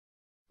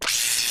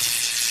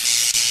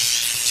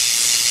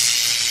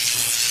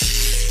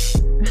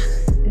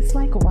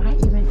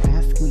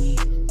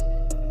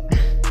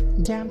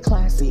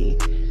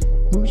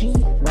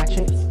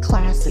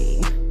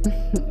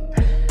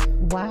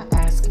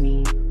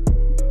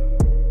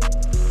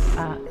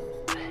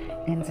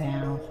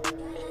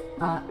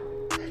Up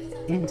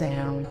and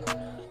down.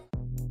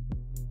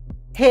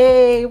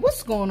 Hey,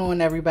 what's going on,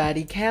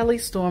 everybody? Callie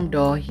Storm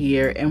Doll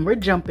here, and we're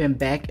jumping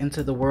back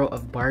into the world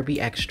of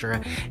Barbie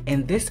Extra,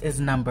 and this is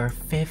number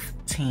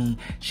 15.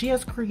 She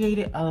has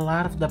created a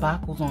lot of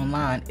debacles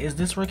online. Is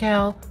this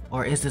Raquel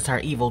or is this her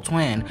evil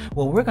twin?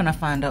 Well, we're gonna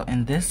find out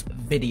in this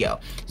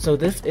video. So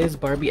this is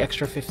Barbie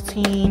Extra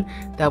 15.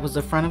 That was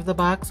the front of the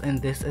box,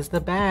 and this is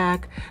the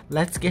back.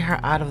 Let's get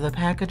her out of the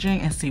packaging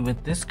and see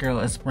what this girl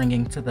is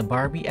bringing to the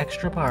Barbie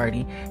Extra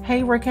party.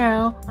 Hey,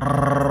 Raquel.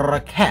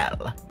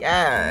 Raquel,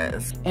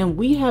 yes. And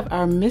we have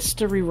our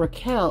mystery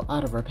Raquel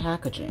out of her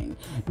packaging.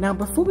 Now,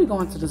 before we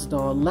go into this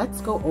doll, let's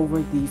go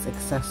over these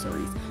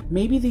accessories.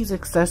 Maybe these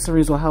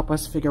accessories will help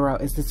us figure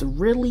out, is this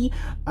really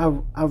a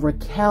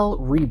Raquel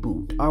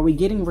reboot? Are we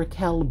getting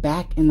Raquel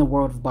back in the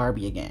world of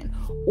Barbie again?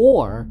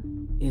 Or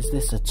is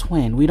this a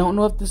twin? We don't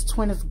know if this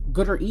twin is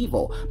good or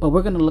evil, but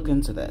we're gonna look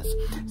into this.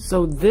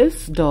 So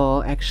this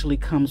doll actually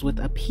comes with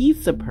a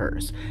pizza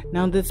purse.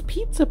 Now this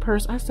pizza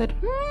purse, I said,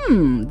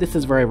 this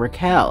is very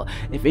Raquel.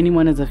 If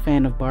anyone is a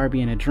fan of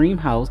Barbie in a Dream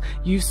House,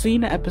 you've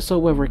seen the episode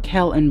where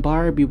Raquel and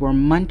Barbie were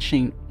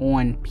munching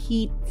on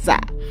pizza.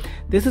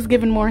 This is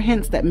giving more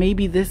hints that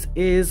maybe this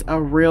is a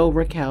real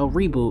Raquel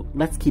reboot.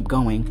 Let's keep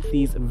going.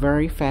 These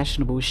very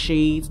fashionable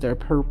shades, they're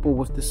purple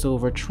with the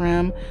silver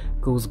trim.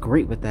 Goes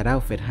great with that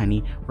outfit,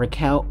 honey.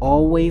 Raquel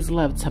always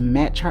loved to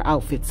match her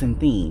outfits and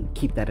theme.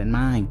 Keep that in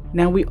mind.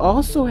 Now we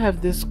also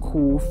have this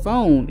cool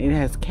phone. It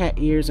has cat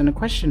ears and a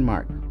question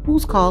mark.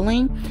 Who's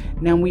calling?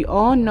 Now we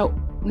all know.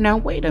 Now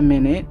wait a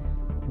minute.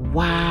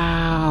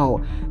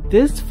 Wow.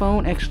 This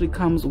phone actually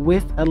comes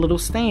with a little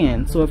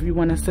stand. So if you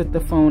want to set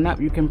the phone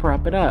up, you can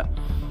prop it up.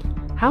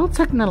 How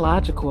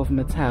technological of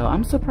Mattel.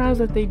 I'm surprised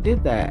that they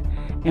did that.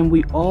 And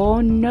we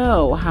all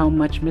know how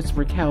much Miss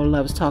Raquel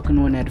loves talking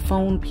on that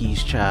phone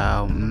piece,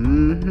 child.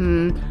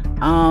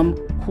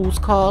 Who's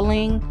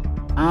calling?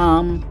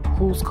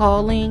 Who's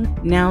calling?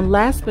 Now,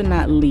 last but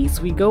not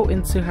least, we go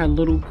into her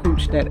little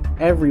pooch that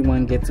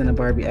everyone gets in a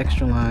Barbie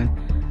Extra line.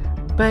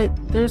 But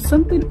there's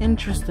something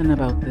interesting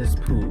about this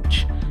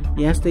pooch.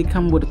 Yes, they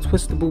come with a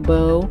twistable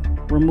bow,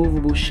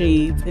 removable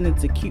shades, and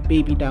it's a cute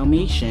baby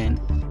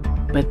Dalmatian.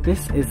 But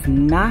this is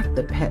not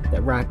the pet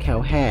that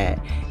Raquel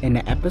had. In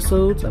the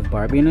episodes of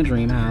Barbie in a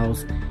Dream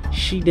House,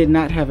 she did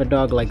not have a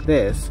dog like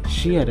this.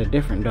 She had a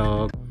different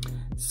dog.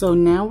 So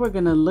now we're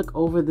gonna look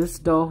over this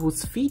doll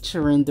who's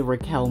featuring the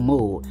Raquel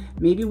mold.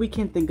 Maybe we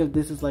can think of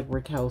this as like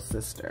Raquel's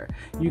sister.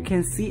 You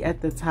can see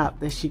at the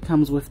top that she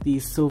comes with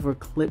these silver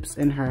clips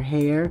in her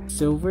hair,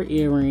 silver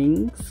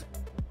earrings,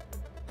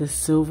 the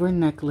silver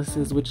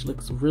necklaces, which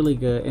looks really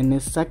good. And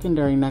this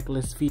secondary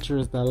necklace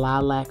features the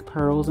lilac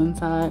pearls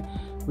inside,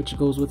 which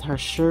goes with her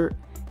shirt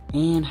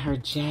and her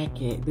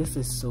jacket. This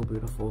is so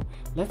beautiful.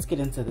 Let's get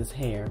into this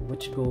hair,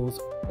 which goes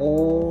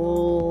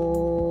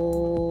all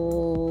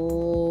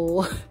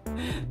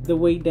the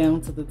way down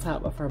to the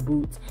top of her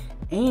boots,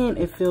 and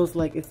it feels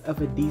like it's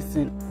of a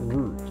decent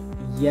root.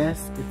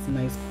 Yes, it's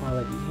nice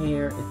quality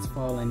hair. It's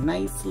falling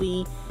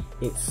nicely.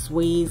 It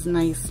sways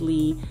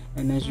nicely,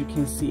 and as you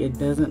can see, it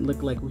doesn't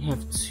look like we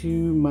have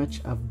too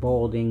much of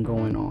balding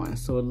going on.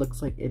 So it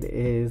looks like it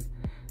is,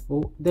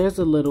 well, there's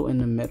a little in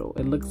the middle.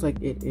 It looks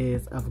like it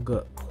is of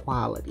good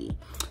quality.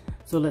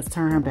 So let's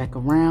turn her back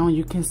around.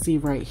 You can see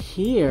right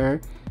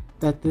here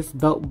that this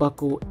belt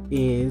buckle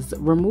is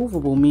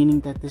removable,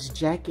 meaning that this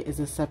jacket is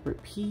a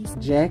separate piece.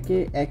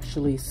 Jacket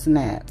actually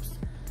snaps.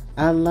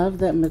 I love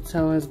that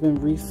Mattel has been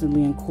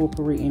recently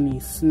incorporating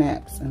these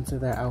snaps into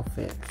their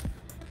outfits.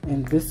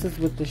 And this is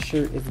what the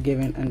shirt is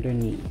given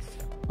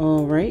underneath.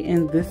 Alright,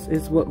 and this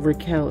is what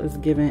Raquel is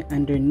given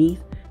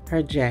underneath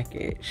her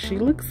jacket. She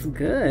looks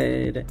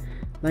good.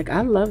 Like,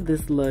 I love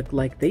this look.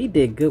 Like, they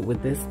did good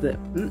with this.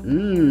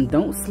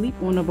 Don't sleep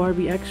on the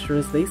Barbie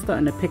Extras. They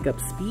starting to pick up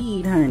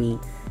speed, honey.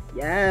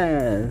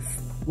 Yes.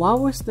 While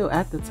we're still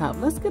at the top,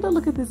 let's get a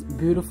look at this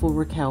beautiful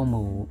Raquel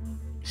mold.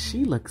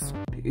 She looks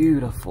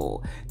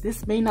beautiful.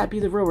 This may not be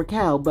the real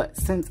Raquel, but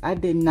since I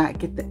did not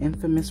get the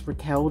infamous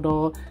Raquel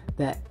doll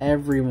that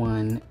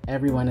everyone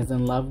is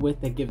in love with,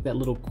 that give that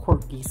little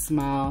quirky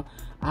smile,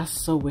 I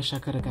so wish I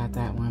could have got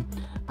that one.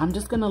 I'm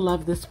just gonna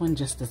love this one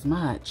just as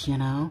much, you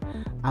know?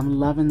 I'm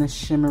loving the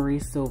shimmery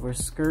silver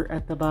skirt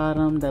at the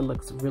bottom. That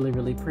looks really,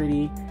 really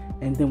pretty.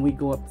 And then we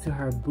go up to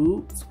her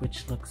boots,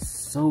 which looks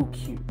so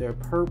cute. They're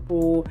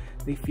purple.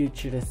 They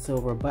feature the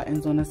silver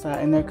buttons on the side,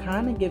 and they're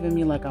kind of giving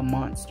me like a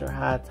Monster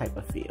High type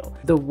of feel.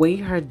 The way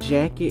her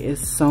jacket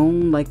is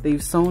sewn, like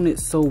they've sewn it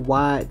so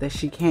wide that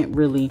she can't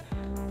really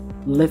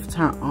lift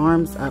her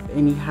arms up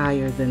any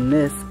higher than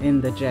this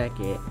in the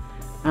jacket.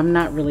 I'm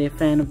not really a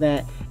fan of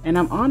that. And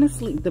I'm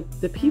honestly,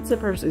 the pizza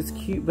purse is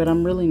cute, but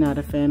I'm really not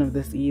a fan of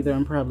this either.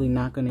 I'm probably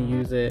not going to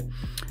use it.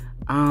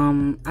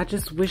 I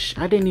just wish,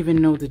 I didn't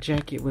even know the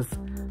jacket was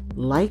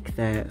like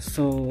that.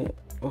 So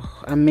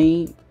I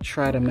may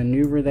try to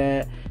maneuver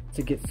that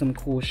to get some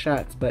cool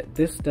shots, but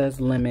this does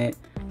limit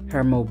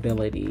her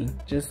mobility.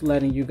 Just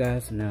letting you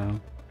guys know.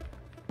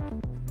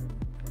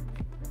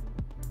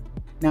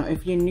 Now,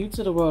 if you're new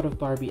to the world of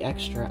Barbie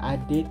Extra, I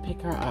did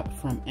pick her up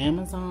from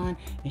Amazon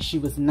and she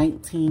was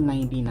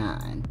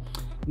 $19.99.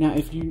 Now,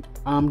 if you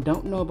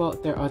don't know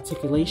about their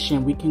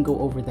articulation, we can go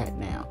over that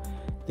now.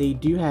 They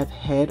do have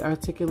head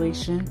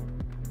articulation.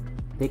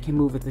 They can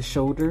move at the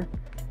shoulder,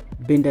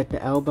 bend at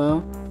the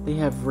elbow. They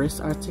have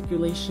wrist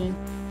articulation,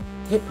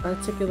 hip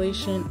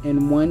articulation,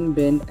 and one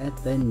bend at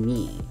the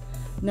knee.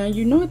 Now,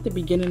 you know, at the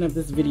beginning of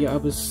this video, I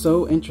was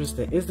so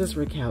interested. Is this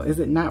Raquelle? Is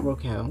it not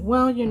Raquelle?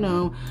 Well, you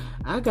know,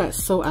 I got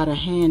so out of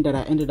hand that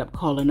I ended up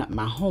calling up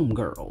my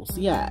homegirls.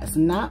 Yes,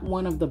 not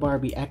one of the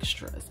Barbie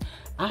Extras.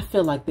 I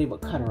feel like they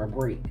would cut her a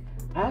break.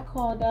 I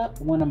called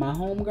up one of my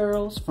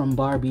homegirls from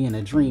Barbie in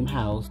a Dream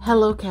House.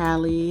 Hello,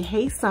 Callie.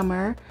 Hey,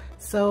 Summer.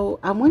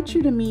 So I want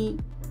you to meet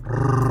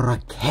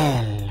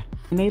Raquelle.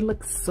 And they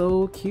look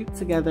so cute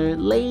together.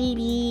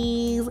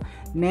 Ladies,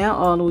 now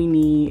all we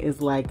need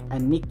is like a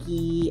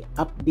Nikki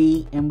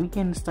update and we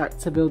can start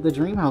to build the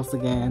dream house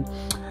again.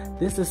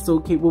 This is so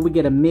cute. Will we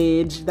get a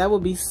midge? That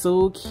would be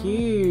so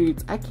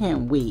cute. I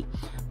can't wait.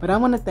 But I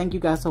want to thank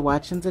you guys for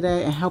watching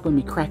today and helping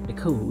me crack the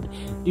code.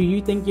 Do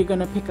you think you're going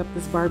to pick up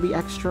this Barbie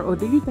Extra, or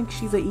do you think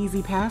she's an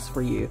easy pass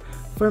for you?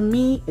 For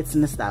me, it's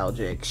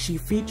nostalgic. She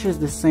features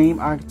the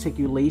same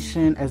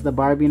articulation as the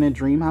Barbie in a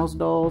Dream House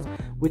dolls,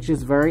 which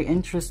is very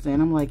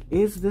interesting. I'm like,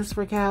 is this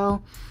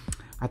Raquelle?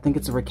 I think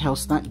it's a Raquelle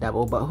stunt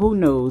double, but who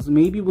knows?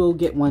 Maybe we'll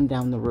get one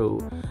down the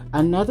road.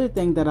 Another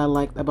thing that I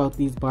liked about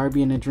these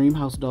Barbie in a Dream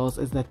House dolls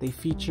is that they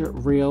feature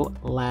real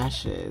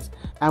lashes.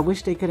 I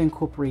wish they could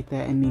incorporate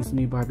that in these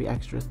new Barbie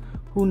Extras.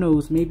 Who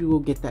knows? Maybe we'll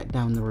get that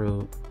down the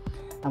road.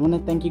 I want to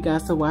thank you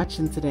guys for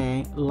watching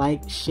today.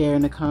 Like, share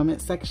in the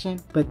comment section.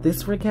 But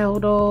this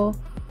Raquelle doll,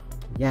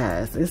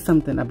 yes, it's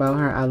something about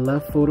her. I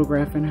love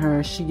photographing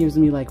her. She gives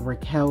me like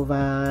Raquelle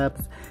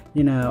vibes.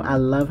 You know, I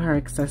love her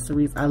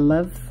accessories. I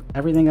love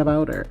everything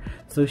about her.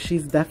 So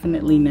she's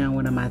definitely now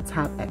one of my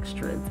top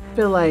extras. I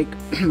feel like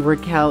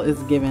Raquelle is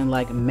giving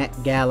like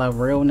Met Gala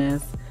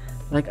realness.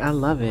 Like, I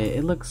love it.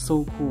 It looks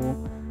so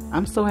cool.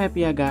 I'm so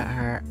happy I got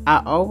her.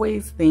 I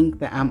always think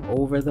that I'm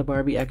over the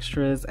Barbie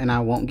Extras and I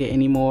won't get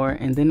any more,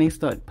 and then they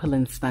start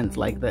pulling stunts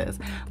like this.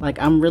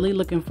 Like, I'm really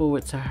looking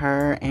forward to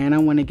her, and I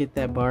want to get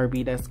that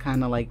Barbie that's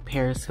kind of like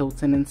Paris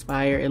Hilton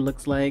inspired, it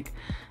looks like.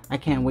 I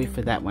can't wait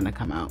for that one to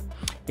come out.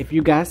 If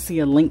you guys see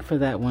a link for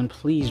that one,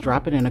 please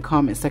drop it in the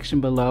comment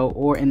section below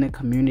or in the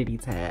community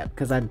tab,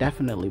 because I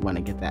definitely want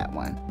to get that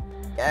one.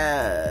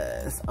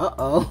 Yes.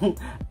 Uh-oh.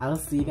 I'll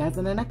see you guys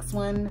in the next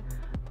one.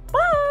 Bye.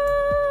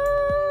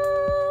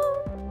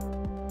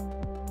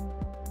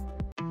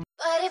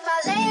 But if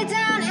I lay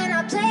down and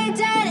I play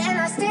dead and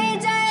I stay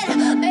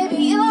dead, maybe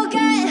you'll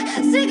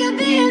get sick of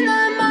being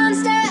the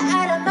monster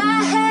out of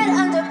my head,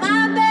 under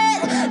my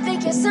bed.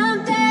 Think you're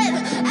something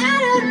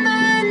out of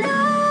my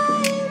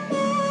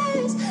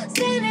nightmares,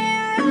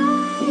 standing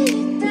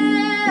right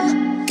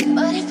there.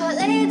 But if I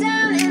lay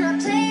down and I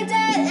play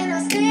dead and I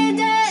stay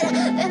dead,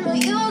 then will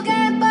you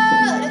get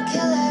bored of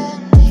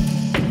killing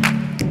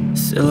me?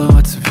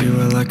 Silhouettes of you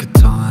are like a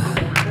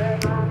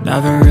taunt.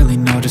 Never really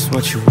know just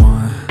what you want.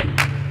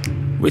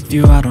 With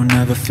you I don't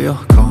ever feel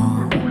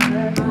calm.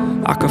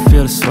 I can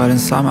feel the sweat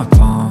inside my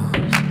palms.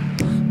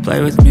 Play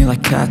with me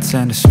like cats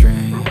and a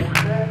string.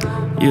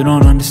 You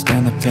don't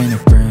understand the pain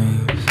it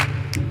brings.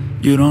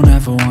 You don't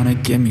ever wanna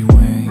give me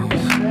wings.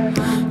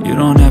 You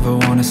don't ever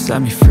wanna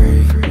set me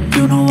free.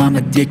 You know I'm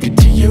addicted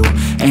to you,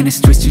 and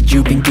it's twisted,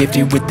 you've been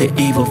gifted with the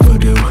evil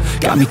voodoo.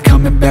 Got me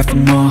coming back for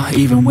more,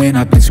 even when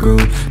I've been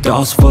screwed.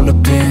 Dolls full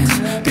of pins,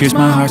 pierce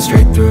my heart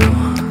straight through.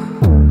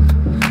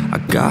 I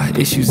got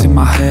issues in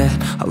my head,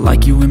 I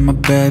like you in my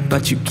bed,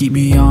 but you keep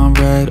me on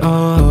red.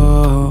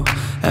 Oh,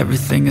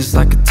 everything is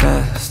like a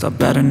test. I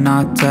better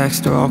not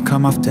text or I'll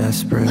come off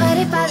desperate. But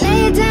if I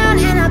lay down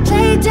and I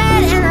play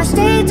dead and I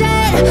stay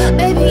dead,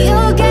 baby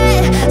you'll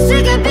get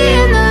sick of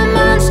being the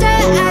monster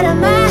out of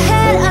my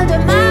head, under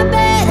my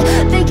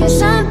bed. Think you're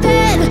something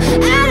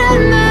out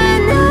of my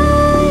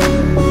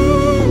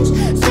nightmares,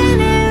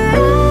 standing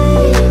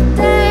right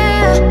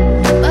there.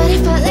 But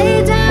if I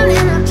lay down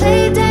and I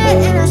play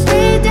dead and I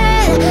stay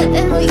dead,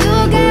 then will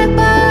you get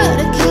bored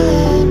of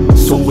killing me?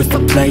 So if I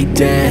play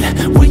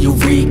dead, will you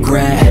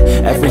regret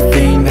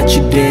everything that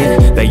you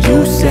did, that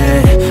you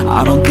said?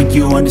 I don't think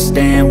you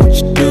understand what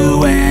you're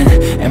doing,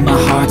 and my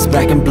heart's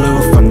black and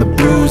blue from the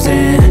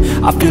bruising.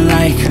 I feel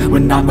like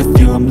when I'm with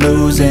you I'm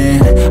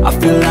losing. I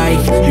feel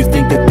like you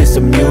think that this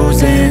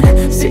amusing,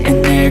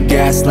 sitting there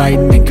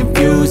gaslighting and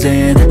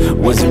confusing.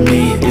 Was it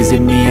me? Is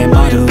it me? Am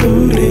I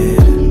deluded?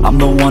 I'm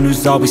the one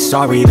who's always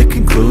sorry, the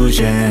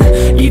conclusion.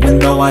 Even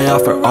though I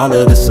offer all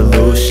of the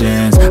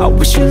solutions, I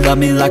wish you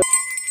loved me like